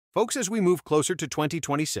Folks, as we move closer to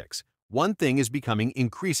 2026, one thing is becoming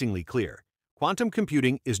increasingly clear. Quantum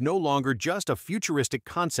computing is no longer just a futuristic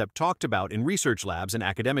concept talked about in research labs and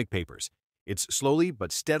academic papers. It's slowly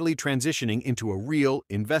but steadily transitioning into a real,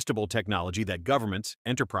 investable technology that governments,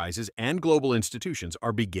 enterprises, and global institutions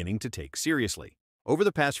are beginning to take seriously. Over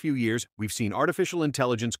the past few years, we've seen artificial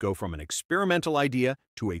intelligence go from an experimental idea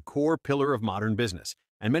to a core pillar of modern business,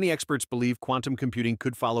 and many experts believe quantum computing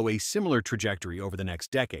could follow a similar trajectory over the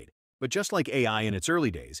next decade. But just like AI in its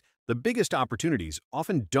early days, the biggest opportunities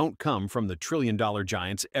often don't come from the trillion-dollar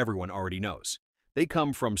giants everyone already knows. They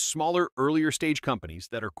come from smaller, earlier-stage companies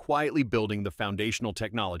that are quietly building the foundational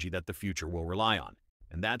technology that the future will rely on.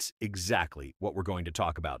 And that's exactly what we're going to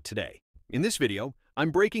talk about today. In this video,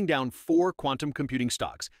 I'm breaking down 4 quantum computing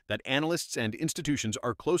stocks that analysts and institutions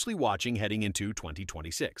are closely watching heading into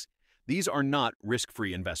 2026. These are not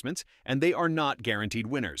risk-free investments, and they are not guaranteed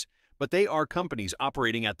winners, but they are companies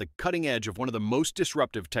operating at the cutting edge of one of the most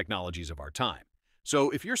disruptive technologies of our time. So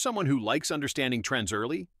if you're someone who likes understanding trends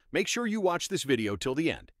early, make sure you watch this video till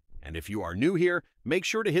the end. And if you are new here, make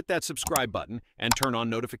sure to hit that subscribe button and turn on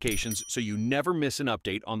notifications so you never miss an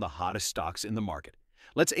update on the hottest stocks in the market.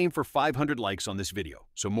 Let's aim for 500 likes on this video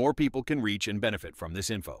so more people can reach and benefit from this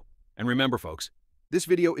info. And remember, folks, this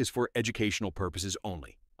video is for educational purposes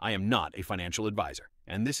only. I am not a financial advisor,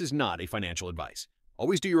 and this is not a financial advice.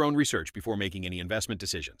 Always do your own research before making any investment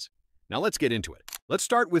decisions. Now let's get into it. Let's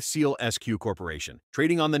start with SEAL-SQ Corporation,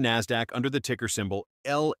 trading on the NASDAQ under the ticker symbol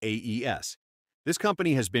LAES. This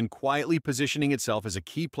company has been quietly positioning itself as a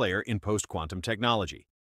key player in post-quantum technology.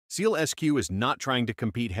 SEAL-SQ is not trying to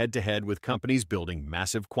compete head-to-head with companies building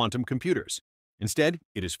massive quantum computers. Instead,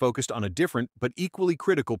 it is focused on a different but equally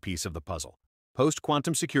critical piece of the puzzle: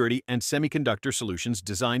 post-quantum security and semiconductor solutions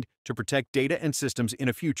designed to protect data and systems in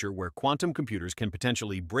a future where quantum computers can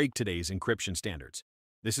potentially break today's encryption standards.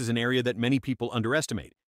 This is an area that many people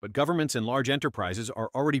underestimate, but governments and large enterprises are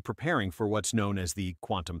already preparing for what's known as the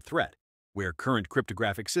quantum threat, where current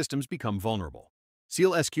cryptographic systems become vulnerable.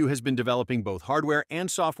 SEAL-SQ has been developing both hardware and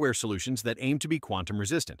software solutions that aim to be quantum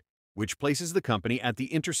resistant, which places the company at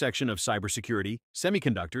the intersection of cybersecurity,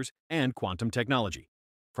 semiconductors, and quantum technology.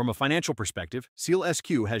 From a financial perspective, SEAL-SQ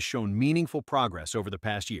has shown meaningful progress over the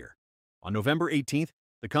past year. On November 18th,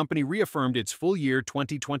 the company reaffirmed its full-year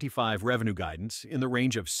 2025 revenue guidance in the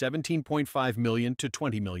range of $17.5 million to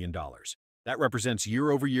 $20 million. That represents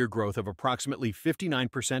year-over-year growth of approximately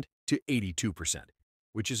 59% to 82%,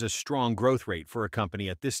 which is a strong growth rate for a company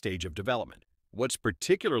at this stage of development. What's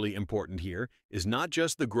particularly important here is not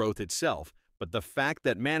just the growth itself, but the fact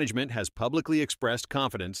that management has publicly expressed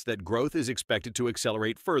confidence that growth is expected to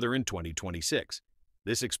accelerate further in 2026.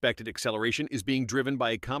 This expected acceleration is being driven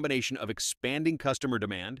by a combination of expanding customer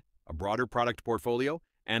demand, a broader product portfolio,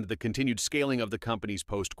 and the continued scaling of the company's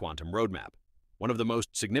post-quantum roadmap. One of the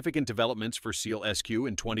most significant developments for SEAL-SQ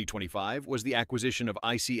in 2025 was the acquisition of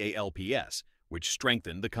ICALPS, which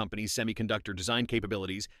strengthened the company's semiconductor design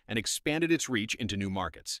capabilities and expanded its reach into new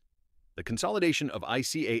markets. The consolidation of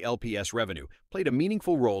ICALPS revenue played a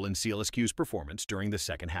meaningful role in SEAL-SQ's performance during the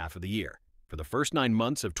second half of the year. For the first 9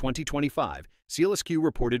 months of 2025, SEAL-SQ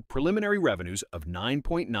reported preliminary revenues of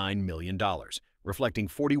 $9.9 million, reflecting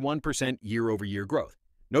 41% year-over-year growth.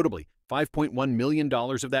 Notably, $5.1 million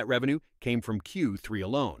of that revenue came from Q3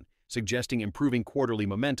 alone, suggesting improving quarterly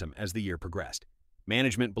momentum as the year progressed.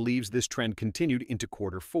 Management believes this trend continued into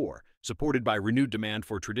Q4, supported by renewed demand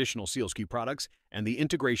for traditional SEAL-SQ products and the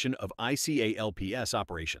integration of ICALPS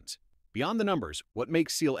operations. Beyond the numbers, what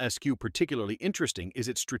makes SEAL-SQ particularly interesting is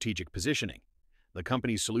its strategic positioning. The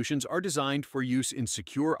company's solutions are designed for use in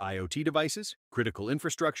secure IoT devices, critical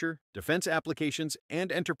infrastructure, defense applications,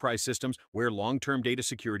 and enterprise systems where long-term data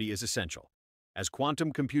security is essential. As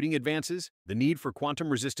quantum computing advances, the need for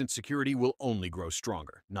quantum-resistant security will only grow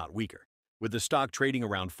stronger, not weaker. With the stock trading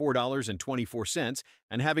around $4.24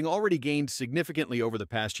 and having already gained significantly over the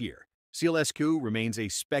past year, SEAL-SQ remains a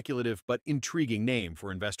speculative but intriguing name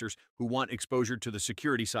for investors who want exposure to the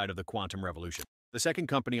security side of the quantum revolution. The second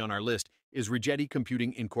company on our list is Rigetti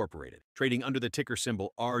Computing Incorporated, trading under the ticker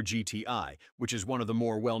symbol RGTI, which is one of the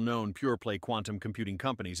more well-known pure-play quantum computing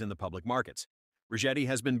companies in the public markets. Rigetti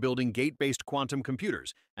has been building gate-based quantum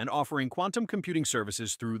computers and offering quantum computing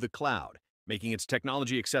services through the cloud, making its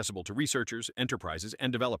technology accessible to researchers, enterprises,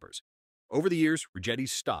 and developers. Over the years,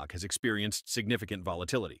 Rigetti's stock has experienced significant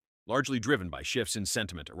volatility, largely driven by shifts in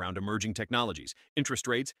sentiment around emerging technologies, interest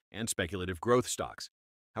rates, and speculative growth stocks.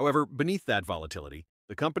 However, beneath that volatility,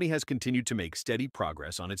 the company has continued to make steady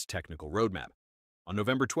progress on its technical roadmap. On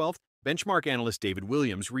November 12th, benchmark analyst David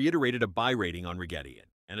Williams reiterated a buy rating on Rigetti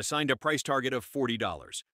and assigned a price target of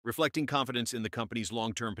 $40, reflecting confidence in the company's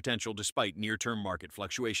long-term potential despite near-term market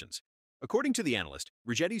fluctuations. According to the analyst,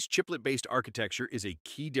 Rigetti's chiplet-based architecture is a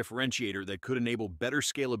key differentiator that could enable better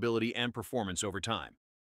scalability and performance over time.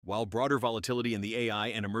 While broader volatility in the AI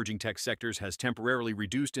and emerging tech sectors has temporarily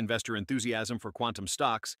reduced investor enthusiasm for quantum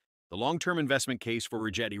stocks, the long-term investment case for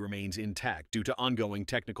Rigetti remains intact due to ongoing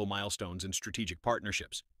technical milestones and strategic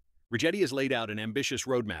partnerships. Rigetti has laid out an ambitious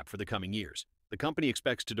roadmap for the coming years. The company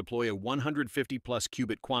expects to deploy a 150-plus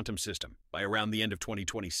qubit quantum system by around the end of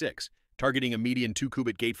 2026, targeting a median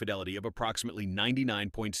 2-qubit gate fidelity of approximately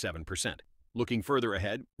 99.7%. Looking further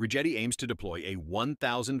ahead, Rigetti aims to deploy a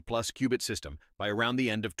 1,000-plus qubit system by around the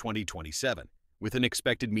end of 2027, with an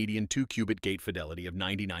expected median 2-qubit gate fidelity of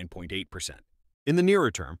 99.8%. In the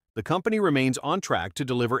nearer term, the company remains on track to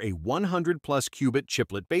deliver a 100-plus qubit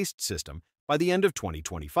chiplet-based system by the end of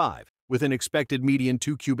 2025, with an expected median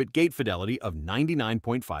 2-qubit gate fidelity of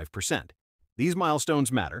 99.5%. These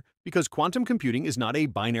milestones matter because quantum computing is not a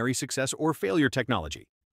binary success or failure technology.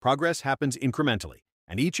 Progress happens incrementally,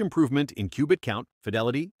 and each improvement in qubit count,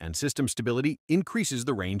 fidelity, and system stability increases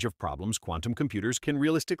the range of problems quantum computers can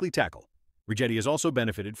realistically tackle. Rigetti has also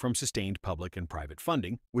benefited from sustained public and private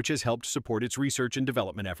funding, which has helped support its research and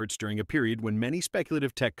development efforts during a period when many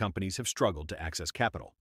speculative tech companies have struggled to access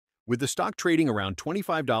capital. With the stock trading around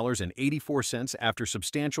 $25.84 after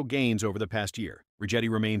substantial gains over the past year, Rigetti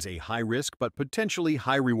remains a high-risk but potentially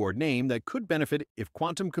high-reward name that could benefit if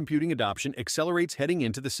quantum computing adoption accelerates heading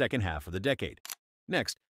into the second half of the decade.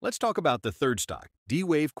 Next, let's talk about the third stock,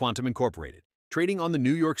 D-Wave Quantum Incorporated, trading on the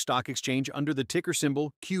New York Stock Exchange under the ticker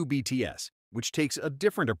symbol QBTS, which takes a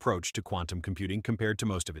different approach to quantum computing compared to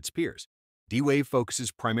most of its peers. D-Wave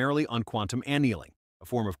focuses primarily on quantum annealing, a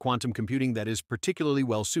form of quantum computing that is particularly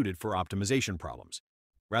well-suited for optimization problems.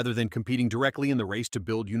 Rather than competing directly in the race to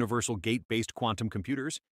build universal gate-based quantum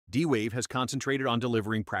computers, D-Wave has concentrated on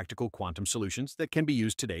delivering practical quantum solutions that can be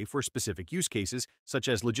used today for specific use cases such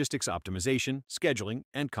as logistics optimization, scheduling,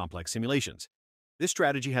 and complex simulations. This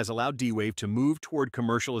strategy has allowed D-Wave to move toward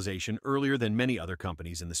commercialization earlier than many other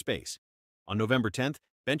companies in the space. On November 10th,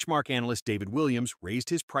 benchmark analyst David Williams raised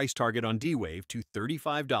his price target on D-Wave to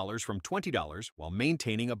 $35 from $20 while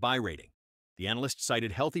maintaining a buy rating. The analyst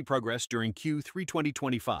cited healthy progress during Q3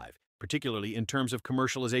 2025, particularly in terms of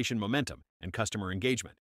commercialization momentum and customer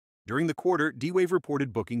engagement. During the quarter, D-Wave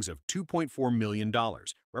reported bookings of $2.4 million,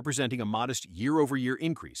 representing a modest year-over-year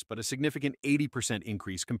increase but a significant 80%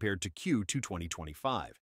 increase compared to Q2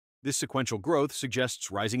 2025. This sequential growth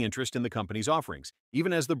suggests rising interest in the company's offerings,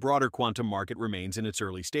 even as the broader quantum market remains in its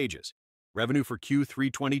early stages. Revenue for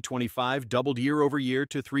Q3 2025 doubled year-over-year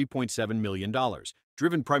to $3.7 million,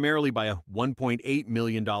 driven primarily by a $1.8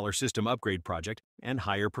 million system upgrade project and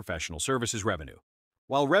higher professional services revenue.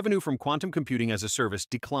 While revenue from quantum computing as a service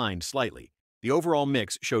declined slightly, the overall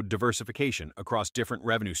mix showed diversification across different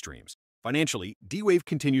revenue streams. Financially, D-Wave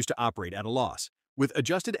continues to operate at a loss, with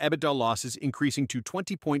adjusted EBITDA losses increasing to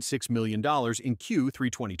 $20.6 million in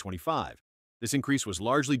Q3 2025. This increase was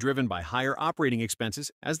largely driven by higher operating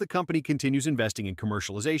expenses as the company continues investing in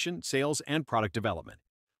commercialization, sales, and product development.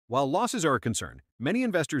 While losses are a concern, many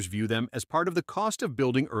investors view them as part of the cost of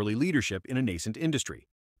building early leadership in a nascent industry.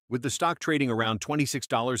 With the stock trading around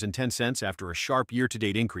 $26.10 after a sharp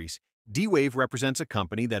year-to-date increase, D-Wave represents a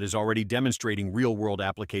company that is already demonstrating real-world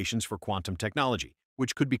applications for quantum technology,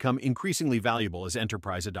 which could become increasingly valuable as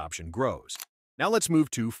enterprise adoption grows. Now let's move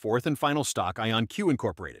to fourth and final stock, IonQ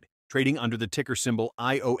Incorporated, trading under the ticker symbol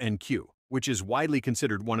IONQ, which is widely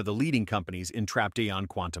considered one of the leading companies in trapped-ion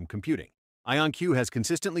quantum computing. IonQ has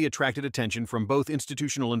consistently attracted attention from both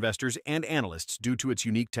institutional investors and analysts due to its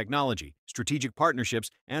unique technology, strategic partnerships,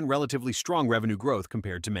 and relatively strong revenue growth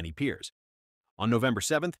compared to many peers. On November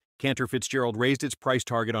 7th, Cantor Fitzgerald raised its price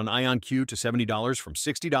target on IonQ to $70 from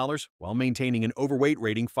 $60 while maintaining an overweight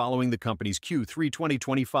rating following the company's Q3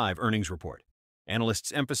 2025 earnings report.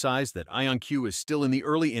 Analysts emphasize that IonQ is still in the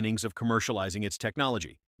early innings of commercializing its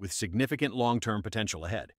technology, with significant long-term potential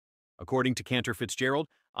ahead. According to Cantor Fitzgerald,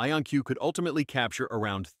 IonQ could ultimately capture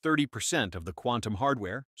around 30% of the quantum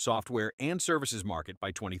hardware, software, and services market by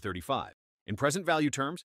 2035. In present value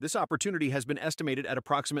terms, this opportunity has been estimated at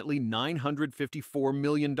approximately $954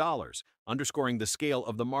 million, underscoring the scale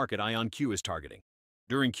of the market IonQ is targeting.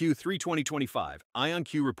 During Q3 2025,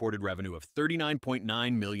 IonQ reported revenue of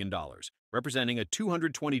 $39.9 million, representing a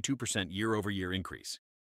 222% year-over-year increase.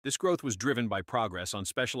 This growth was driven by progress on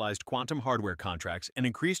specialized quantum hardware contracts and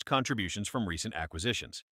increased contributions from recent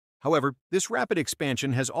acquisitions. However, this rapid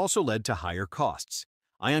expansion has also led to higher costs.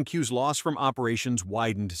 IonQ's loss from operations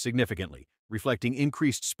widened significantly, reflecting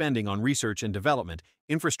increased spending on research and development,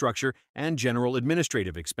 infrastructure, and general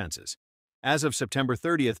administrative expenses. As of September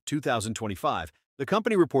 30th, 2025, the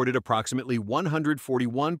company reported approximately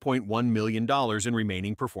 $141.1 million in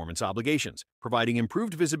remaining performance obligations, providing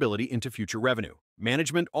improved visibility into future revenue.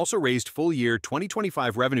 Management also raised full-year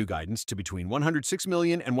 2025 revenue guidance to between $106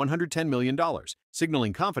 million and $110 million,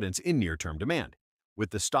 signaling confidence in near-term demand.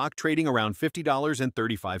 With the stock trading around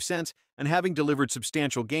 $50.35 and having delivered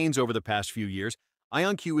substantial gains over the past few years,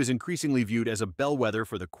 IonQ is increasingly viewed as a bellwether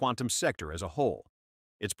for the quantum sector as a whole.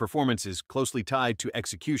 Its performance is closely tied to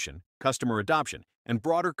execution, customer adoption, and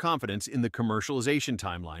broader confidence in the commercialization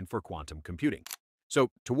timeline for quantum computing. So,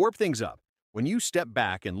 to warp things up, when you step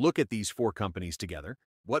back and look at these four companies together,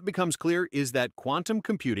 what becomes clear is that quantum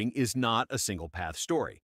computing is not a single-path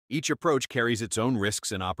story. Each approach carries its own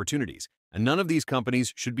risks and opportunities, and none of these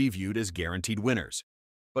companies should be viewed as guaranteed winners.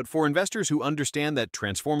 But for investors who understand that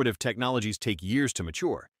transformative technologies take years to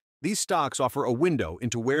mature, these stocks offer a window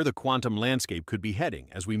into where the quantum landscape could be heading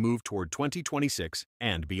as we move toward 2026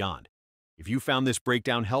 and beyond. If you found this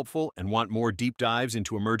breakdown helpful and want more deep dives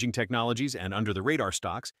into emerging technologies and under-the-radar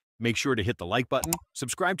stocks, make sure to hit the like button,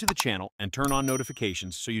 subscribe to the channel, and turn on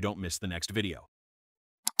notifications so you don't miss the next video.